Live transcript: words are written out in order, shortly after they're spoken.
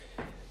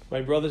My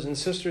brothers and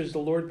sisters, the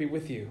Lord be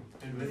with you.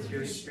 And with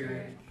your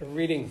spirit. A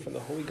reading from the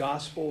Holy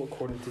Gospel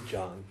according to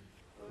John.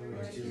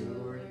 Glory to you,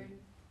 Lord.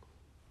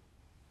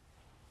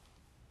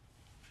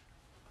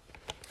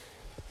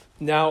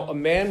 Now a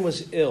man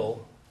was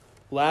ill,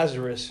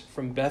 Lazarus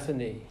from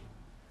Bethany,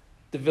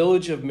 the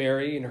village of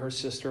Mary and her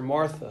sister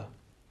Martha.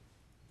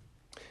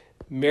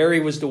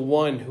 Mary was the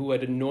one who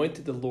had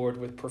anointed the Lord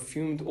with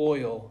perfumed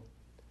oil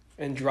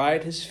and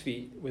dried his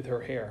feet with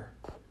her hair.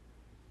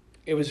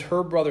 It was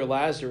her brother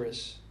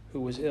Lazarus who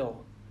was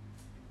ill.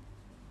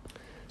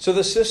 So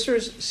the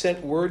sisters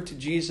sent word to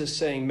Jesus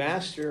saying,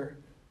 "Master,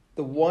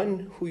 the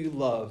one who you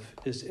love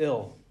is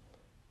ill."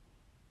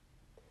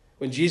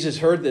 When Jesus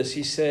heard this,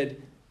 he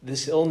said,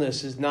 "This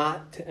illness is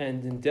not to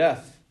end in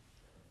death,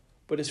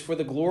 but is for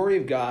the glory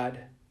of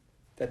God,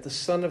 that the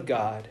Son of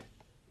God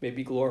may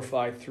be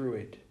glorified through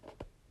it."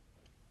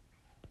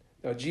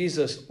 Now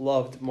Jesus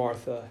loved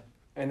Martha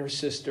and her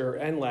sister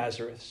and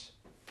Lazarus.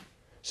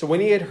 So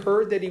when he had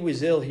heard that he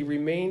was ill, he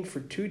remained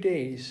for 2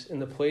 days in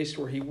the place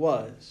where he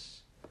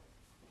was.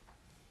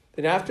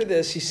 Then after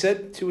this, he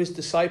said to his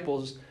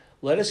disciples,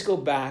 "Let us go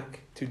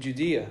back to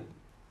Judea."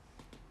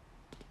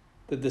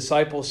 The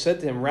disciples said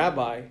to him,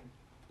 "Rabbi,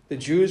 the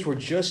Jews were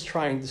just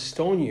trying to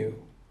stone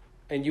you,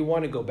 and you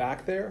want to go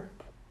back there?"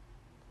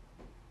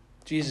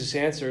 Jesus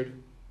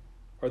answered,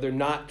 "Are there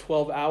not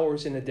 12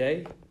 hours in a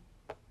day?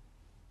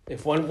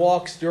 If one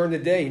walks during the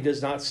day, he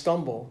does not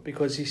stumble,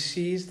 because he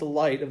sees the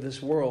light of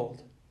this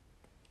world.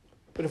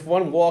 But if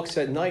one walks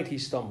at night, he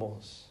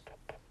stumbles,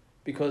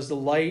 because the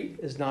light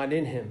is not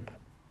in him."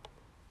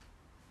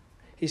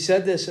 He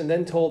said this and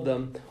then told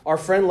them, "Our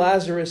friend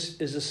Lazarus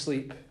is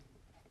asleep,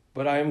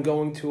 but I am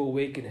going to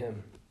awaken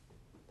him."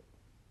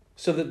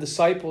 So the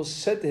disciples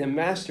said to him,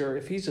 "Master,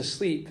 if he's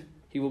asleep,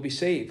 he will be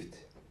saved."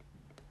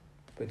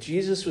 But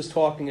Jesus was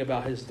talking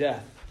about his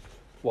death,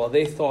 while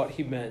they thought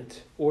he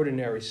meant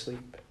ordinary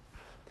sleep.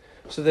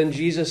 So then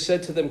Jesus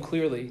said to them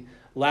clearly,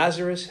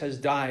 "Lazarus has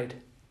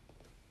died,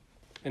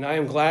 and I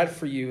am glad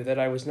for you that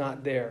I was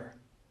not there,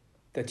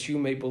 that you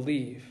may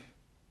believe.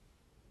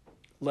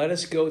 Let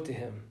us go to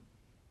him."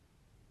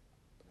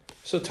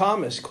 So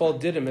Thomas, called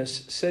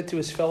Didymus, said to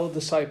his fellow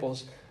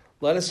disciples,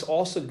 "Let us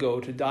also go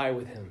to die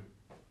with him."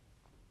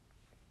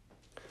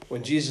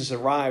 When Jesus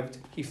arrived,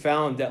 he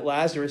found that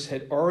Lazarus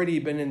had already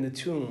been in the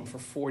tomb for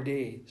 4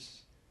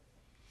 days.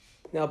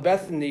 Now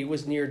Bethany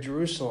was near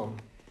Jerusalem,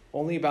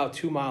 only about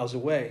 2 miles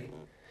away,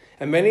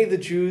 and many of the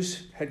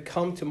Jews had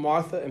come to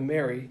Martha and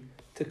Mary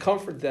to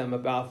comfort them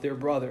about their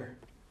brother.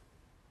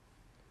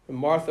 When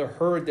Martha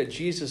heard that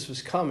Jesus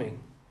was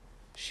coming,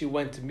 she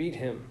went to meet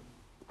him,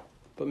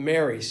 but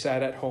Mary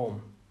sat at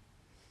home.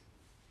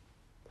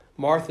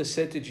 Martha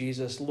said to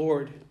Jesus,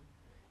 "Lord,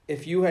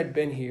 if you had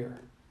been here,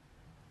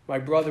 my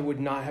brother would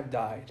not have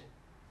died.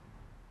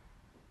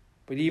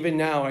 But even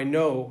now I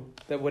know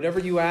that whatever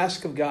you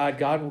ask of God,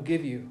 God will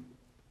give you."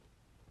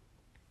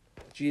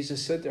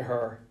 Jesus said to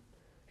her,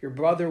 "Your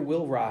brother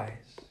will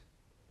rise."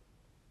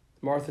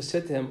 Martha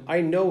said to him,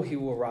 "I know he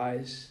will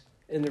rise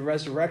in the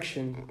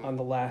resurrection on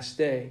the last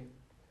day."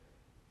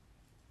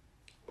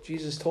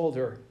 Jesus told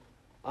her,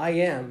 "I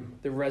am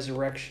the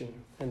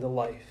resurrection and the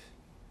life.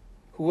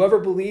 Whoever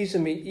believes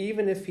in me,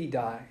 even if he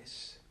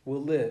dies,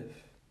 will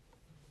live.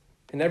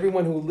 And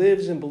everyone who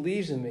lives and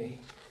believes in me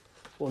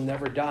will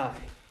never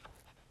die.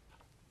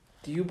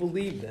 Do you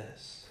believe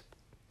this?"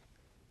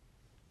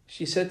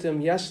 She said to him,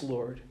 "Yes,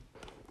 Lord.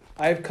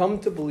 I have come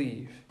to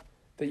believe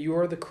that you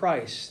are the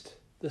Christ,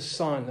 the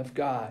Son of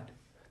God,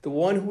 the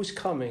one who is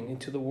coming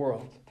into the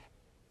world."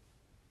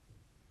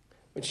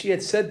 When she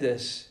had said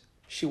this,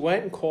 she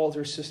went and called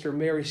her sister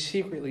Mary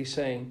secretly,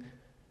 saying,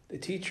 "The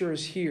teacher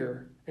is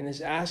here and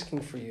is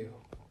asking for you."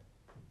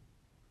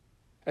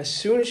 As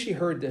soon as she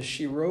heard this,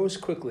 she rose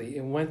quickly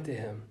and went to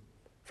him,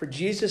 for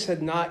Jesus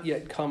had not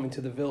yet come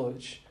into the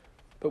village,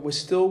 but was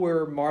still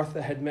where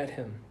Martha had met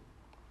him.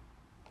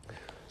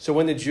 So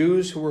when the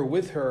Jews who were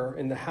with her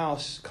in the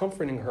house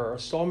comforting her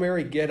saw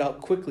Mary get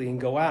up quickly and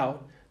go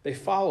out, they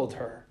followed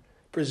her,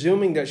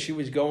 presuming that she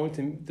was going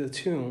to the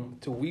tomb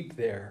to weep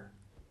there.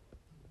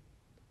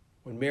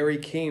 When Mary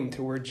came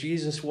to where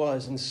Jesus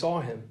was and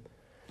saw him,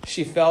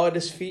 she fell at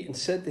his feet and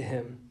said to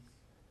him,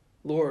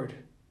 "Lord,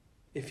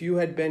 if you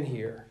had been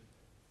here,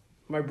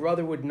 my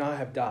brother would not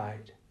have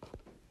died."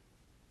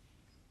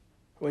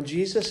 When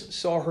Jesus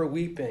saw her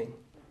weeping,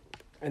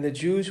 and the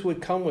Jews who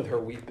had come with her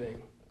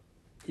weeping,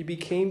 he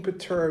became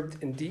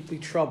perturbed and deeply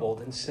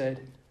troubled and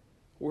said,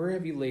 "Where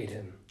have you laid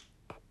him?"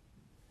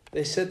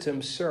 They said to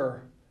him,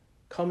 "Sir,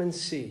 come and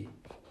see."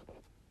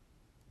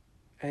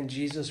 And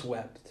Jesus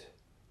wept.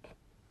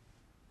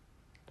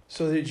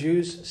 So the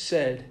Jews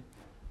said,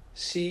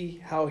 "See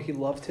how he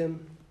loved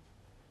him?"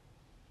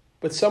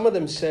 But some of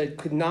them said,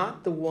 "Could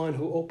not the one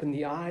who opened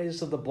the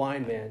eyes of the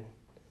blind man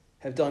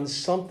have done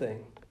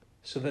something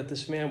so that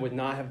this man would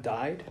not have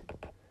died?"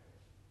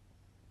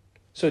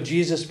 So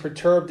Jesus,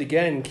 perturbed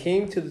again,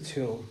 came to the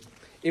tomb.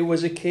 It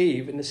was a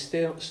cave, and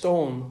the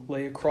stone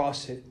lay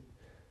across it.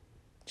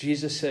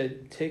 Jesus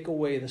said, "Take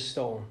away the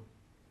stone."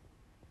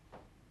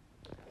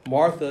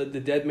 Martha, the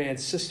dead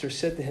man's sister,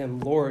 said to him,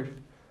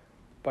 "Lord,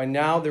 by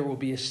now there will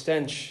be a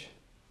stench.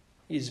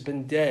 He has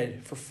been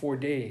dead for 4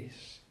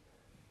 days."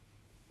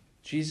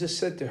 Jesus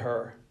said to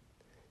her,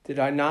 "Did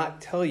I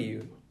not tell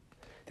you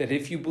that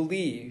if you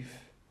believe,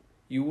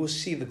 you will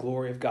see the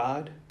glory of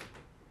God?"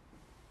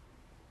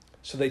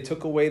 So they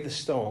took away the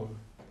stone.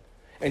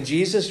 And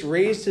Jesus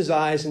raised his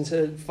eyes and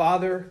said,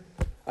 "Father,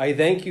 I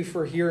thank you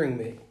for hearing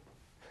me.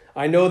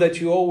 I know that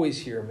you always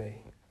hear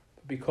me.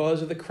 But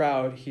because of the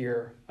crowd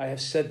here, I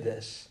have said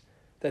this,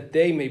 that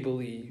they may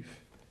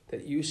believe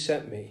that you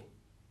sent me."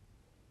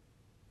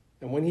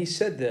 And when he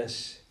said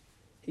this,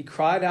 he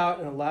cried out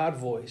in a loud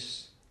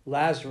voice,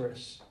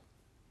 "Lazarus,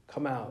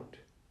 come out."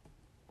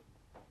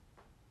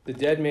 The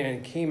dead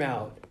man came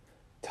out,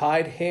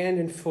 tied hand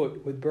and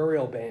foot with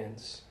burial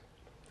bands,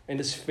 and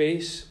his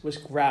face was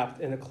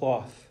wrapped in a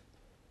cloth.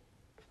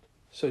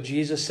 So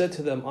Jesus said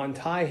to them,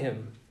 "Untie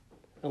him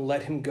and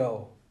let him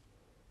go."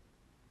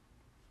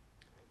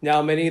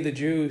 Now many of the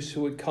Jews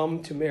who had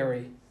come to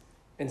Mary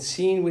and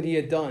seen what he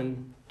had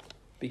done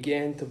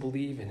began to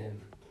believe in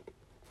him.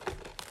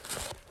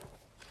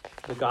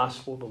 The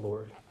Gospel of the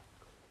Lord.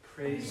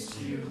 Praise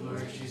to you,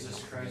 Lord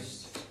Jesus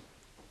Christ.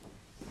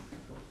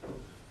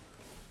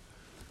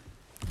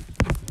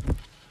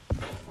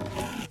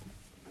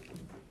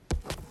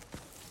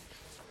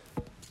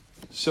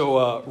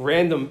 So,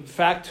 random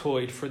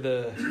factoid for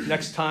the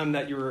next time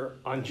that you're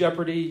on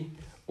Jeopardy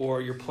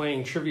or you're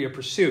playing Trivia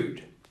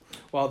Pursuit.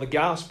 While the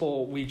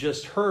gospel we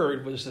just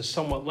heard was a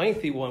somewhat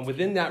lengthy one,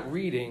 within that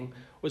reading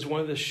was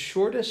one of the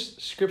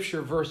shortest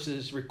scripture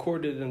verses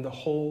recorded in the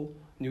whole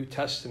New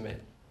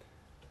Testament.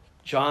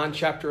 John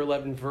chapter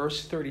 11,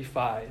 verse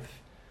 35,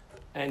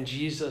 "And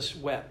Jesus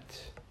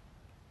wept."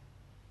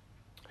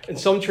 In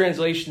some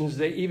translations,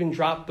 they even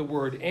dropped the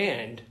word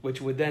 "and,"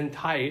 which would then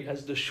tie it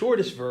as the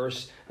shortest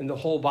verse in the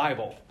whole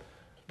Bible.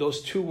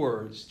 Those two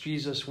words,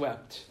 Jesus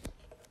wept.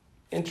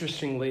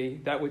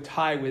 Interestingly, that would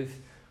tie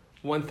with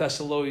 1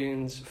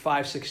 Thessalonians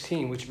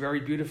 5:16, which very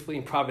beautifully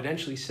and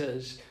providentially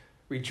says,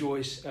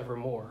 "Rejoice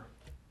evermore."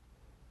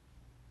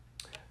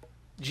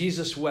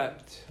 Jesus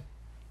wept.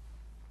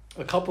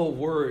 A couple of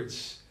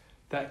words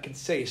that can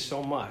say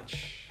so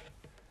much.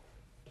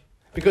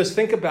 Because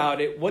think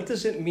about it, what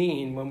does it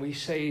mean when we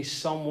say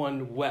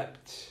someone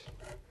wept?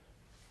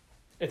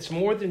 It's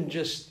more than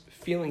just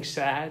feeling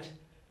sad.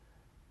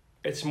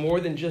 It's more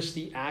than just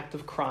the act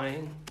of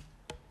crying.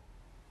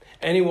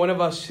 Any one of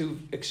us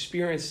who've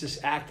experienced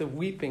this act of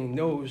weeping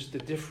knows the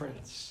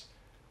difference.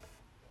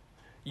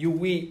 You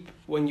weep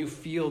when you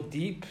feel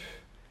deep,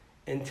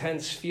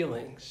 intense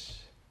feelings,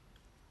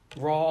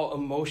 raw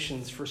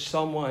emotions for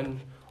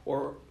someone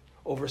or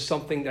over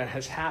something that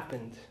has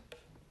happened.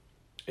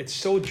 It's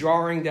so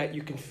jarring that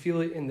you can feel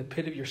it in the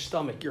pit of your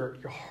stomach. Your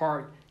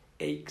heart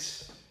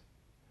aches.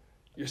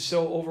 You're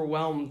so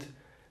overwhelmed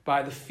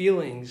by the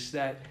feelings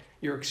that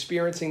you're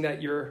experiencing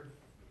that you're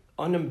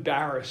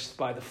unembarrassed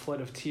by the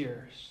flood of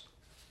tears.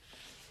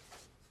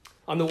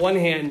 On the one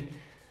hand,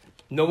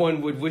 no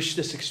one would wish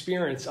this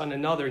experience on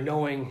another,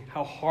 knowing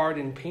how hard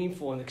and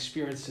painful an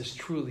experience this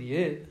truly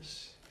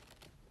is.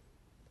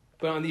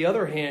 But on the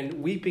other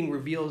hand, weeping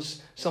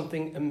reveals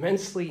something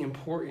immensely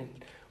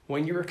important.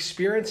 When you're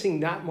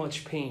experiencing that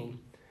much pain,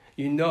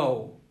 you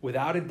know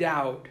without a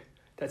doubt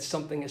that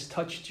something has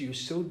touched you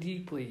so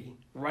deeply,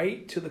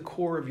 right to the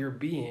core of your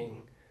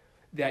being,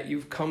 that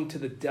you've come to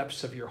the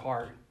depths of your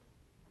heart.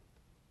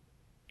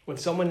 When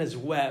someone has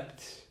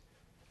wept,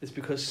 it's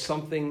because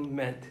something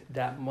meant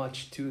that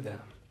much to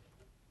them.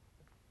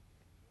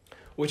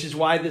 Which is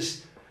why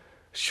this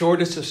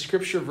shortest of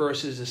scripture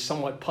verses is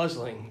somewhat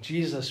puzzling.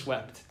 Jesus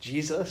wept.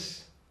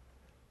 Jesus?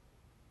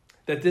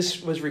 That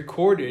this was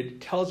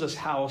recorded tells us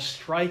how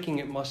striking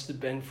it must have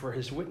been for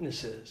his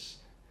witnesses.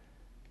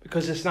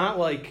 Because it's not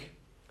like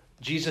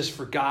Jesus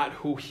forgot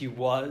who he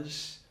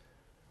was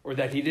or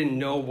that he didn't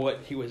know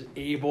what he was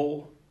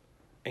able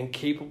and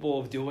capable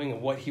of doing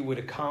and what he would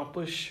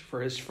accomplish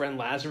for his friend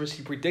Lazarus.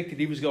 He predicted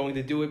he was going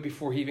to do it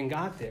before he even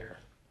got there.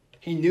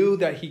 He knew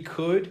that he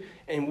could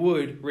and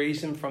would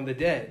raise him from the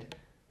dead.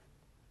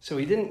 So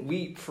he didn't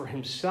weep for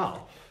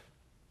himself.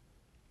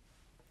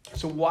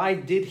 So why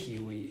did he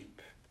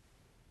weep?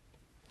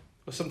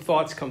 Well, some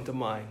thoughts come to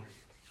mind.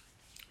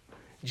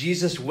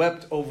 Jesus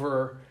wept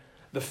over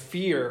the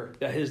fear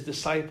that his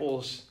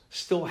disciples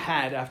still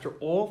had after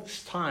all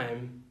this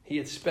time he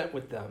had spent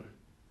with them.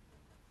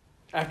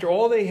 After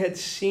all they had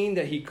seen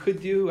that he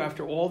could do,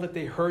 after all that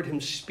they heard him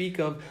speak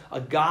of,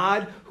 a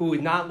God who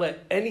would not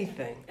let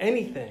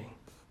anything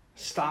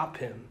stop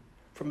him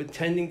from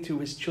attending to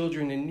his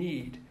children in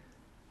need.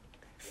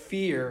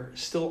 Fear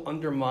still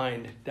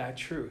undermined that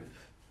truth.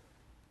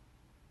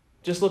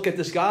 Just look at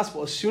this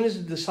gospel. As soon as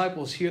the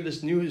disciples hear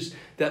this news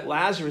that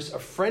Lazarus, a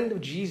friend of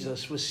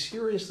Jesus, was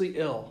seriously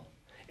ill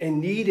and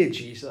needed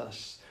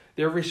Jesus,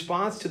 their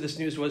response to this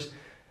news was,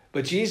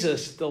 "But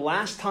Jesus, the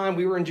last time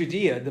we were in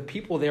Judea, the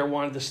people there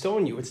wanted to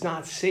stone you. It's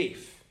not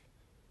safe."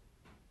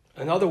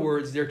 In other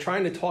words, they're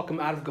trying to talk him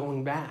out of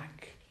going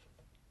back.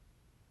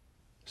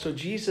 So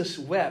Jesus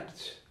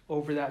wept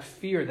over that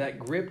fear that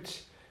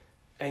gripped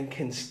and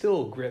can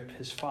still grip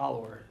his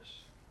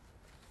followers.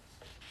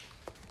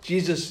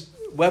 Jesus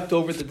wept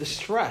over the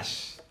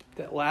distress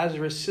that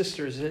Lazarus'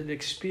 sisters had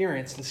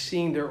experienced in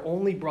seeing their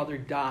only brother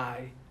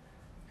die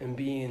and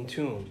be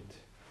entombed.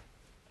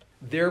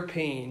 Their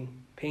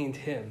pain pained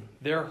him.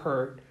 Their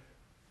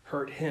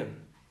hurt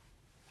him.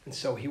 And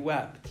so he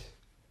wept.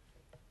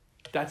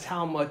 That's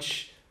how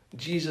much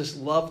Jesus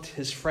loved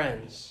his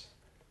friends.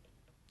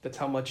 That's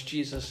how much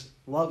Jesus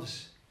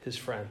loves his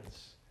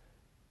friends.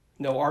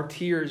 No, our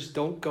tears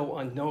don't go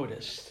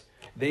unnoticed.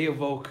 They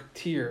evoke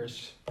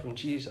tears from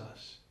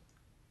Jesus.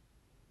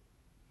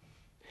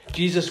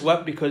 Jesus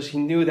wept because he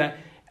knew that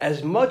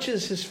as much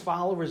as his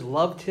followers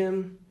loved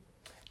him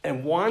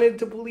and wanted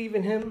to believe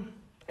in him,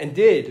 and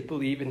did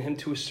believe in him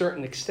to a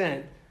certain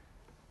extent,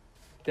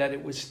 that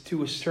it was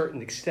to a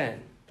certain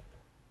extent.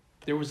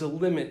 There was a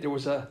limit, there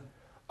was a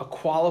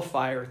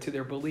qualifier to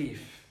their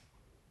belief.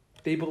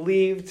 They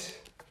believed,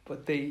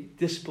 but they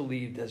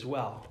disbelieved as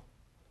well.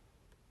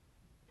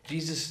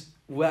 Jesus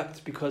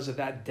wept because of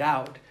that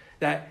doubt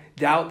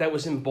that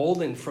was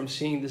emboldened from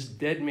seeing this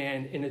dead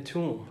man in a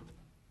tomb.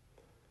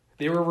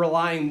 They were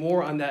relying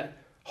more on that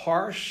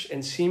harsh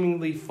and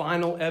seemingly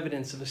final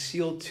evidence of a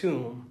sealed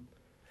tomb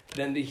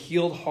than the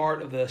healed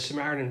heart of the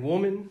Samaritan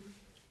woman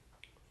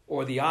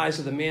or the eyes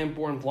of the man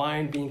born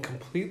blind being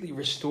completely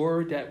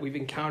restored that we've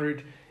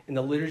encountered in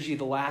the liturgy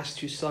the last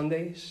 2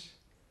 Sundays.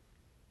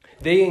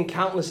 They and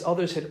countless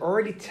others had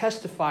already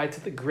testified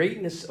to the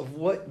greatness of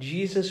what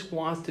Jesus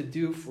wants to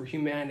do for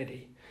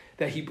humanity,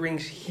 that he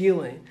brings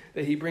healing,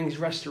 that he brings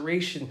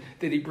restoration,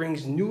 that he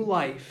brings new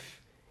life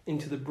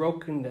into the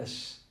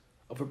brokenness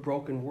of a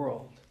broken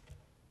world.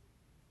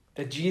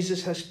 That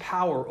Jesus has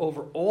power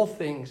over all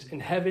things in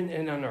heaven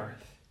and on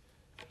earth,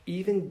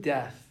 even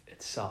death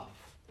itself.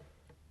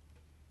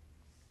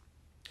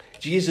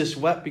 Jesus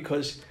wept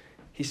because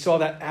he saw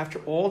that after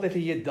all that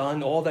he had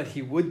done, all that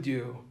he would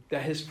do,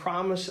 that his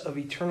promise of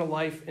eternal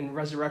life and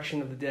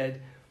resurrection of the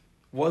dead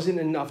wasn't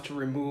enough to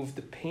remove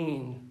the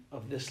pain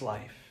of this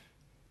life.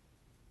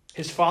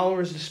 His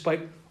followers,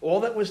 despite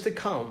all that was to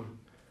come,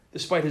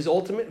 despite his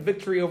ultimate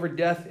victory over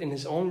death and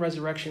his own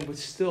resurrection, would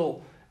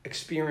still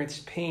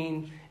experience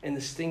pain and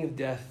the sting of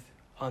death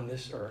on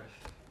this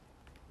earth.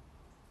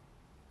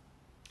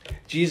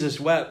 Jesus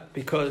wept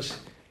because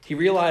he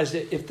realized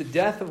that if the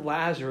death of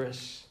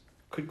Lazarus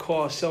could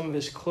cause some of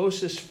his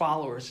closest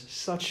followers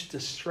such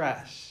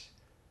distress,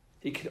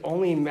 he could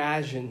only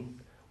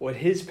imagine what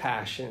his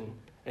passion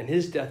and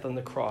his death on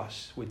the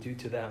cross would do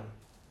to them.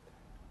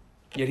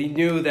 Yet he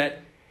knew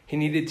that he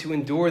needed to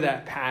endure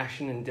that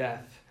passion and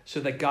death so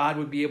that God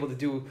would be able to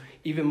do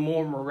even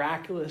more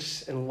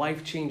miraculous and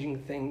life-changing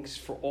things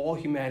for all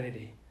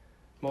humanity,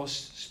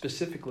 most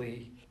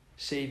specifically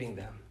saving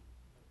them.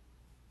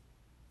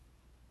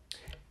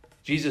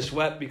 Jesus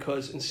wept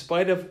because in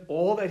spite of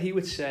all that he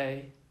would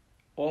say,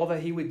 all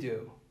that he would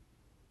do,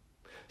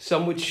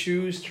 some would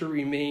choose to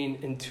remain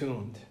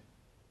entombed.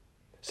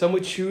 Some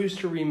would choose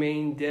to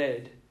remain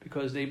dead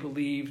because they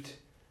believed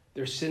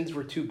their sins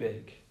were too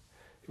big.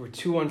 They were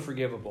too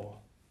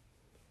unforgivable.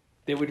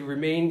 They would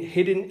remain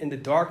hidden in the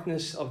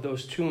darkness of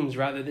those tombs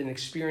rather than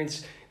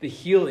experience the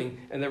healing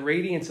and the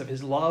radiance of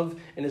his love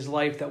and his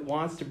life that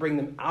wants to bring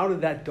them out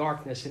of that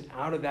darkness and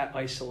out of that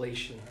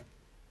isolation.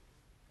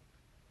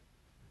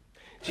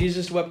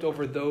 Jesus wept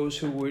over those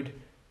who would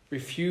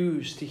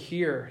refuse to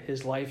hear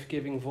his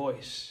life-giving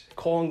voice,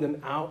 calling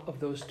them out of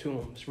those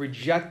tombs,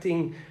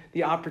 rejecting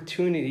the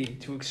opportunity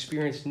to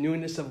experience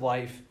newness of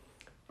life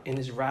in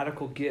his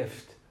radical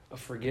gift of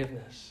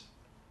forgiveness.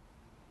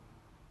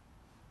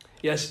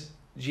 Yes,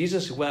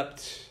 Jesus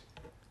wept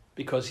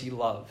because he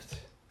loved.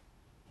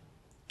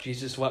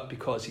 Jesus wept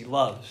because he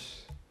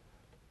loves.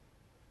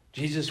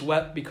 Jesus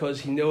wept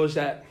because he knows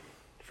that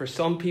for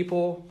some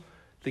people,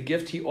 the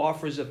gift he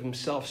offers of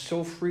himself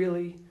so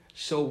freely,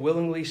 so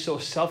willingly, so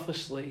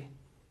selflessly,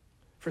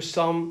 for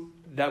some,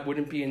 that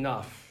wouldn't be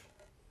enough.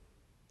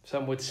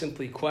 Some would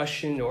simply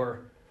question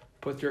or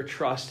put their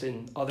trust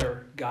in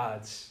other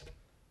gods.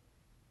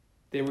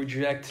 They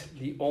reject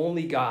the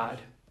only God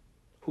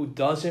who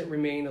doesn't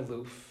remain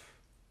aloof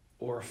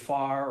or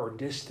far or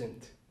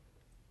distant,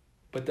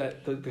 but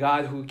that the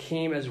God who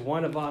came as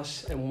one of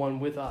us and one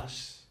with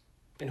us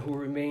and who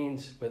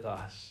remains with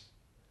us.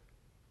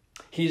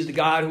 He's the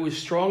God who is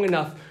strong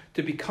enough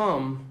to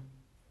become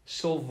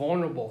so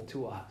vulnerable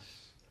to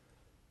us,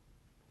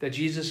 that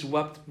Jesus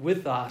wept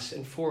with us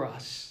and for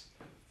us.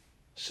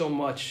 So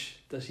much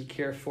does he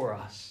care for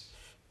us.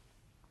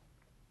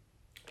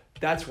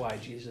 That's why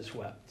Jesus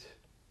wept,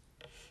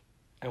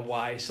 and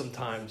why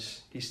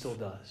sometimes he still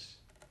does.